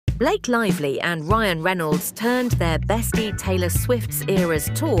Blake Lively and Ryan Reynolds turned their bestie Taylor Swift's Eras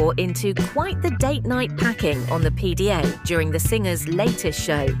tour into quite the date night packing on the PDA during the singer's latest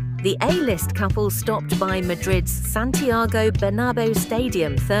show. The A-list couple stopped by Madrid's Santiago Bernabéu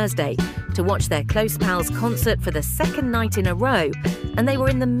Stadium Thursday to watch their close pals concert for the second night in a row, and they were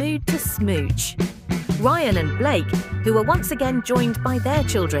in the mood to smooch. Ryan and Blake, who were once again joined by their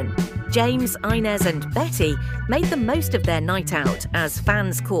children, James, Inez and Betty, made the most of their night out as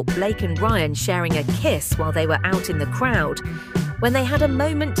fans caught Blake and Ryan sharing a kiss while they were out in the crowd. When they had a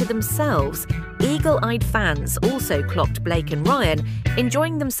moment to themselves, eagle-eyed fans also clocked Blake and Ryan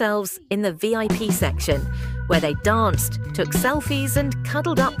enjoying themselves in the VIP section, where they danced, took selfies and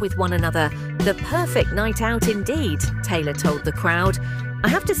cuddled up with one another. The perfect night out indeed, Taylor told the crowd. I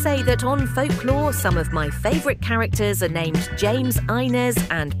have to say that on Folklore, some of my favourite characters are named James, Inez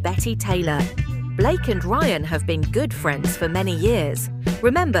and Betty Taylor. Blake and Ryan have been good friends for many years.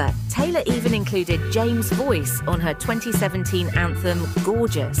 Remember, Taylor even included James' voice on her 2017 anthem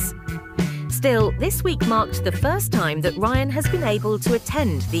Gorgeous. Still, this week marked the first time that Ryan has been able to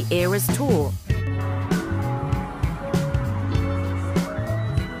attend the Eras tour.